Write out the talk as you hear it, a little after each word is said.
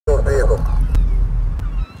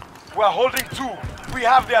We're holding 2. We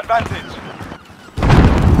have the advantage.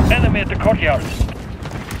 Enemy at the courtyard.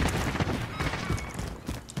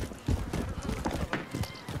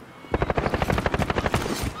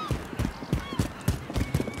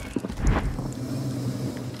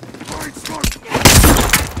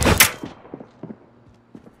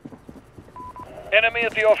 Enemy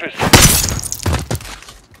at the office.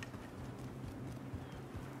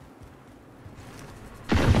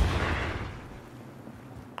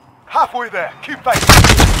 Halfway there. Keep fighting.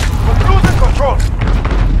 We're losing control.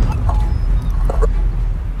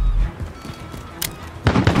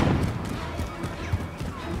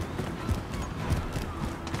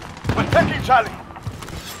 We're taking Charlie.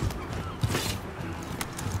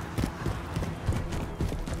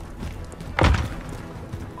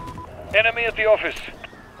 Enemy at the office.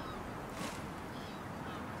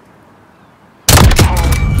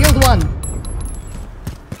 Killed one.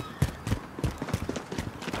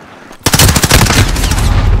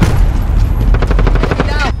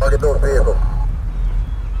 Target those vehicles.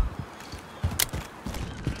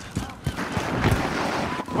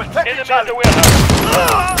 We're taking Enemy at Charlie. the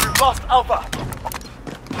warehouse. We've lost Alpha.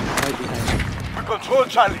 We control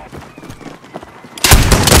Charlie.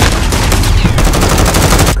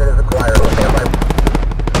 It is acquired. Stand by.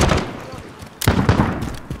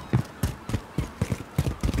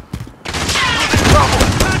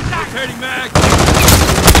 Rotating mag!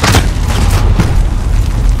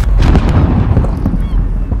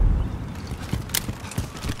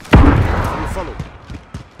 Follow.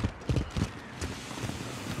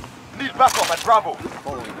 Need backup at Bravo.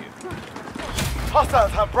 Following you.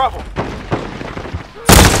 Hostiles have Bravo.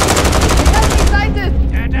 Enemy sighted.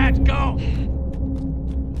 Dad, go!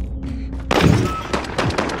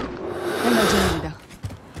 هلا جيدة.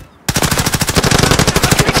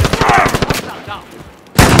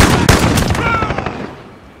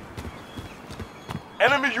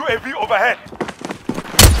 Enemy UAV overhead.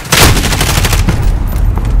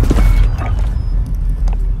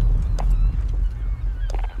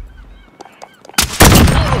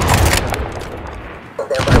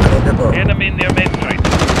 Stand by for depot. Enemy near Main Street.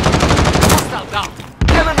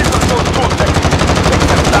 Enemy controls 2 objectives. Take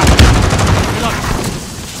them back.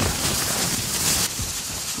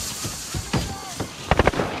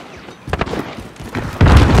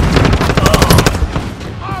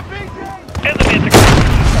 Enemy at the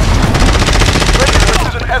courtyard. Ready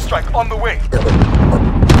precision airstrike on the way.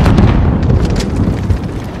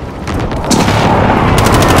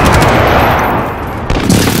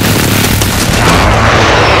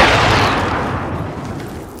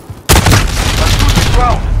 Losing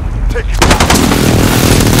ground. Take it back.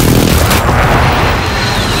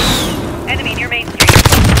 Enemy near Main Street.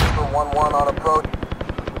 1-1 on approach.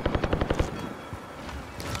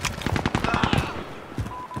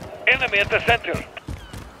 Enemy at the center.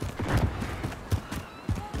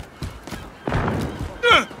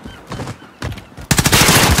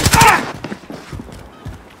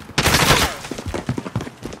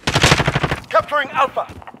 Capturing Alpha.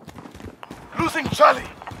 Losing Charlie.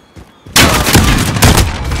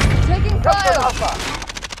 Taking Captured fire. Alpha.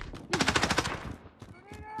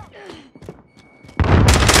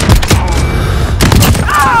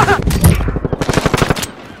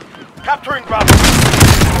 Capturing Bravo.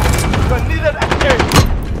 You're needed at A.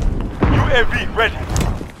 UAV ready.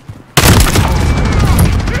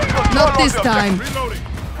 Not this time. Reloading.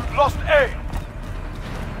 We've lost A.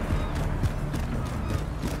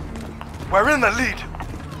 We're in the lead.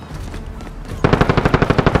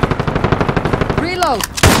 Reload.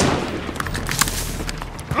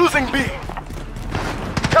 Losing B.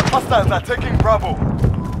 Cap hostiles are taking Bravo.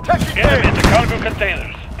 Taking Enemy at A. the cargo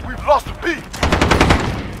containers. We've lost B.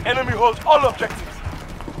 Enemy holds all objectives.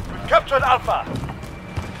 We've captured Alpha.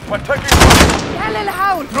 We're taking Bravo. يا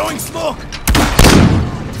للحول. Throwing smoke!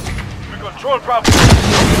 We control Bravo.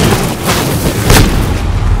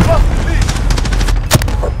 Lost B.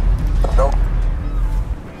 No.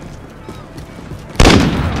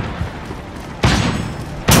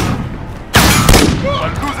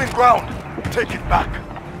 We're losing ground. Take it back.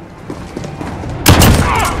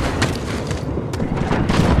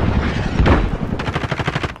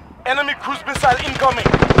 Enemy cruise missile incoming.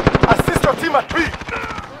 Assist your team at B.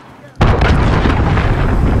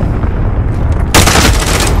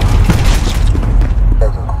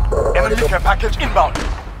 Enemy care package inbound.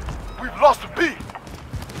 We've lost B.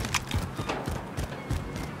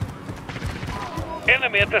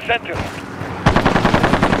 Enemy at the center.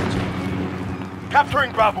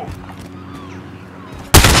 Capturing Bravo.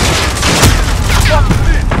 Lost B.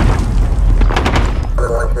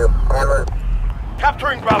 Hammer.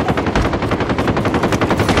 Capturing Bravo.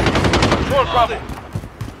 control Bravo.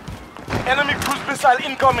 Enemy cruise missile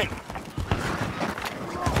incoming.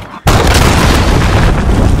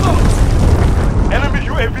 Enemy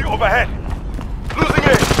UAV overhead. Losing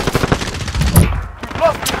it. We've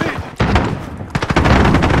lost the lead.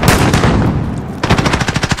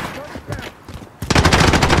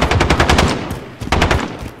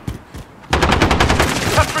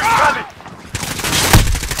 Capturing Charlie.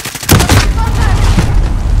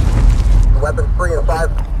 Weapons free in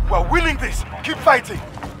 5. We're winning this. Keep fighting.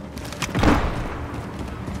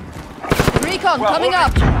 Recon We're coming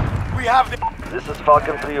up. holding. We have the... This is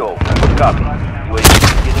Falcon 3-0. Good copy. UAV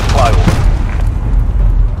beginning flyover.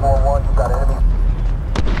 4-1, you got enemy.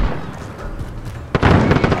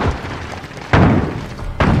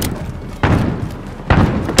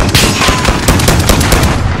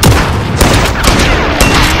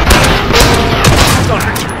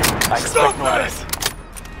 I expect no less.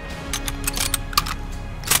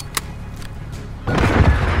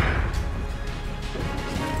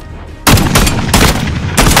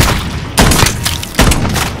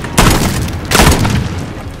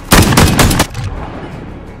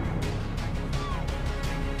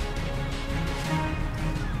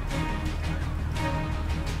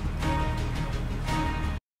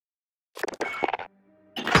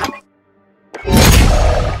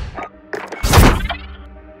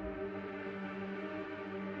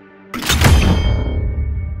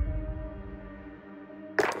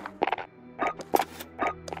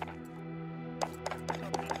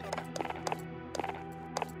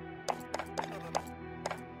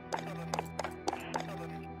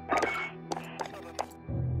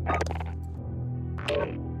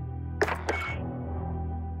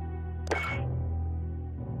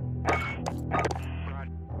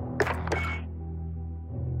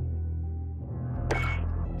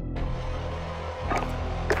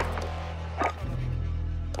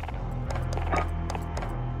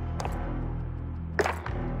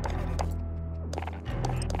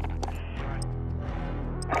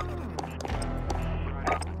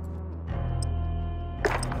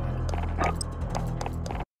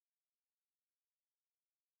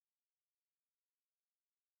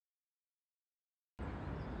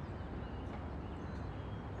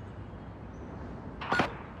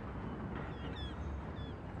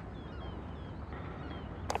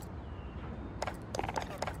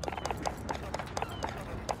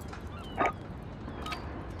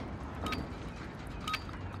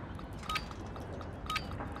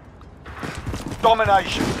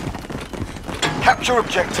 Domination. Capture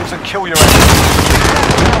objectives and kill your enemies.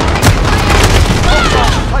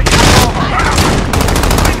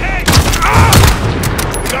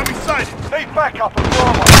 We got me sighted. Need backup and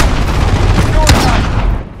Bravo.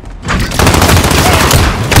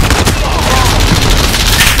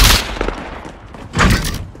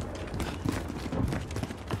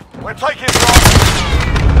 We're taking Bravo.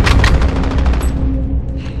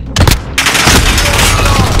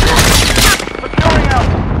 Securing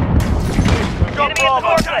Alpha. We've got Bravo.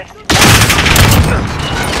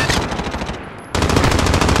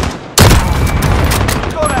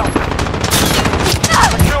 Got Alpha.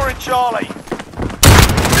 Securing Charlie.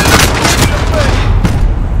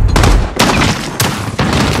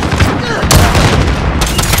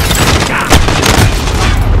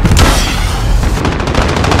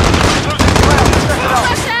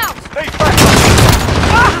 Flash out. Need backup.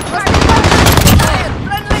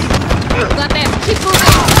 Got them. Keep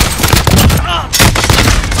moving.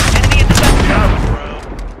 Enemy in the center.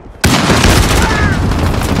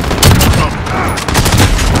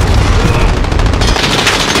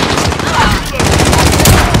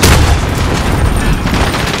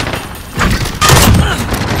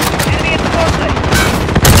 Enemy in the forklift.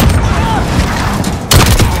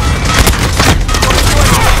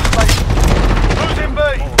 Losing B.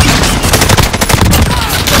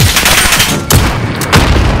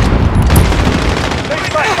 Need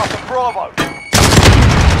backup and Bravo.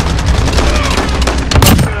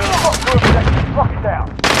 Got two objectives. Lock it down.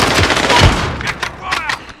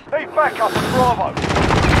 Need backup and Bravo.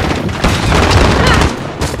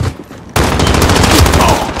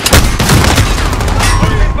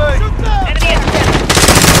 Losing B. Enemy in the center.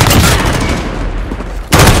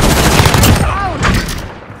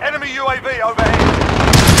 Enemy UAV overhead.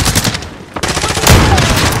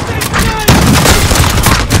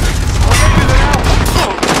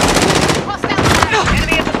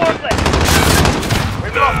 Enemy in the forklift.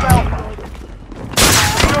 We've lost Alpha.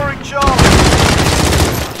 Securing Charlie.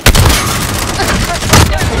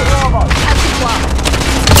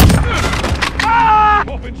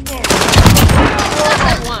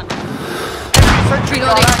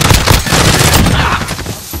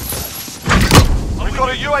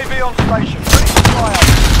 UAV on station. Ready to fire.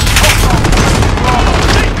 Hostile. Bravo.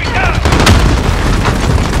 Take me down!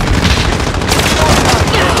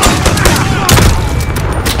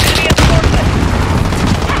 Enemy at the forklift.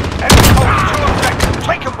 Enemy holds 2 objectives.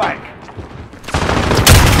 Take them back.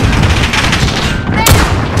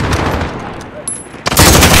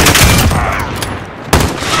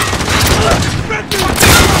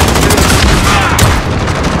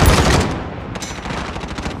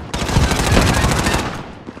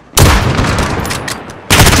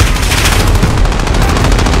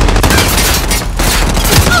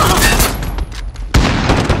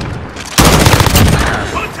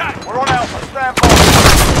 Contact! We're on Alpha. Stand by.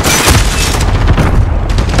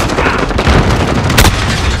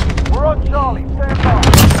 We're on Charlie. Stand by.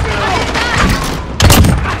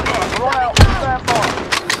 We're on Alpha. Stand by.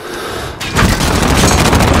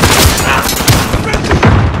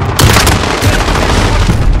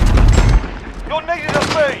 You're needed at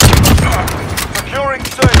B. Securing C.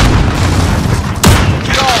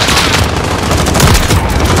 Charlie.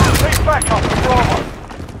 Need backup at Bravo.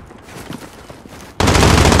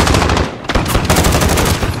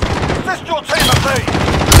 Assist your team at B.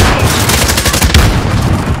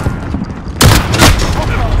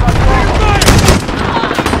 Hostiles at Bravo.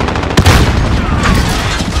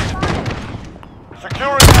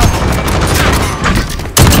 Securing Alpha.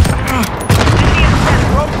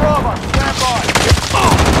 We're on Bravo. Stand by.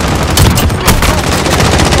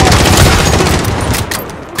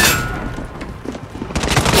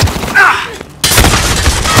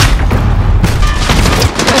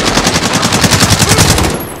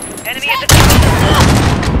 Enemy at the forklift.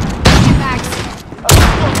 Max.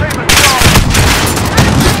 Assist your team at Charlie.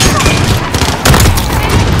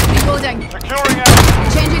 Reloading. Securing Alpha.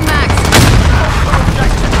 Changing max. Two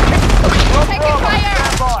objectives. We're on Taking Bravo. fire.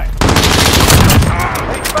 Stand by.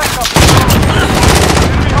 Need backup.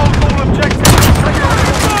 Enemy holds all objectives. Take it on.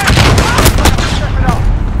 Step it up.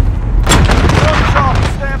 We're on Charlie.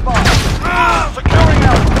 Stand by. Securing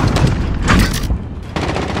Alpha.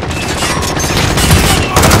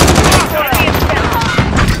 Enemy at the center.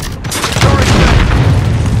 Securing C.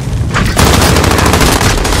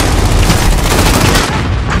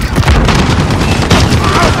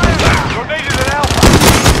 You're needed at Alpha.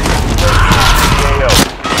 AO.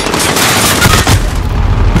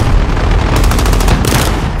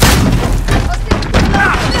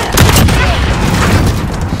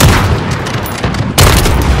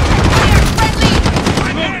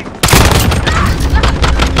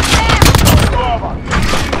 Bravo.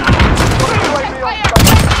 UAV on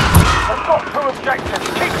station. I've got 2 objectives.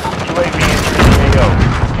 Keep them. UAV entering AO.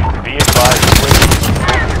 Be advised, UAV.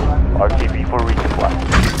 RTB for resupply.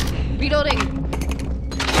 Reloading.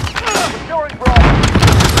 Securing Bravo.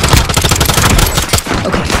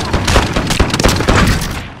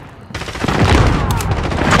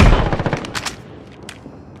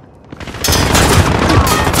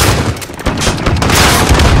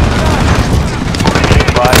 Be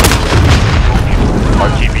advised,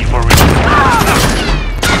 RTB for resupply.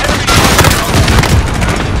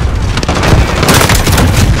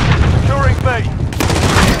 Securing B.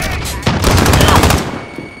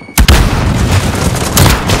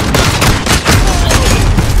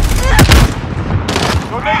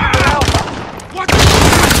 You're needed at Alpha.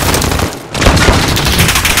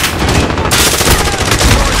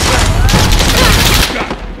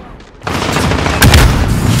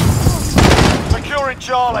 Securing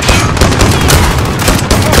Charlie.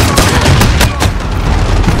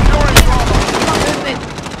 Securing Bravo. Movement.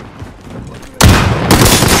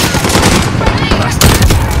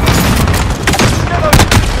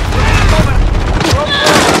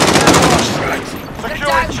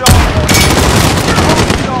 Securing Charlie.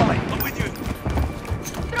 Charlie. I'm with you.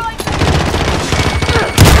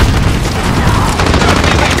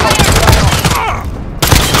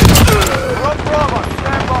 We're on Bravo.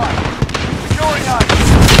 Stand by. Securing A.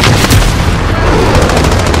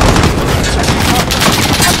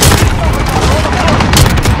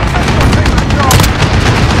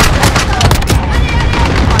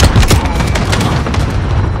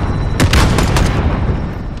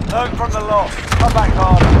 Learn from the loss. Come back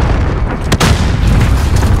harder.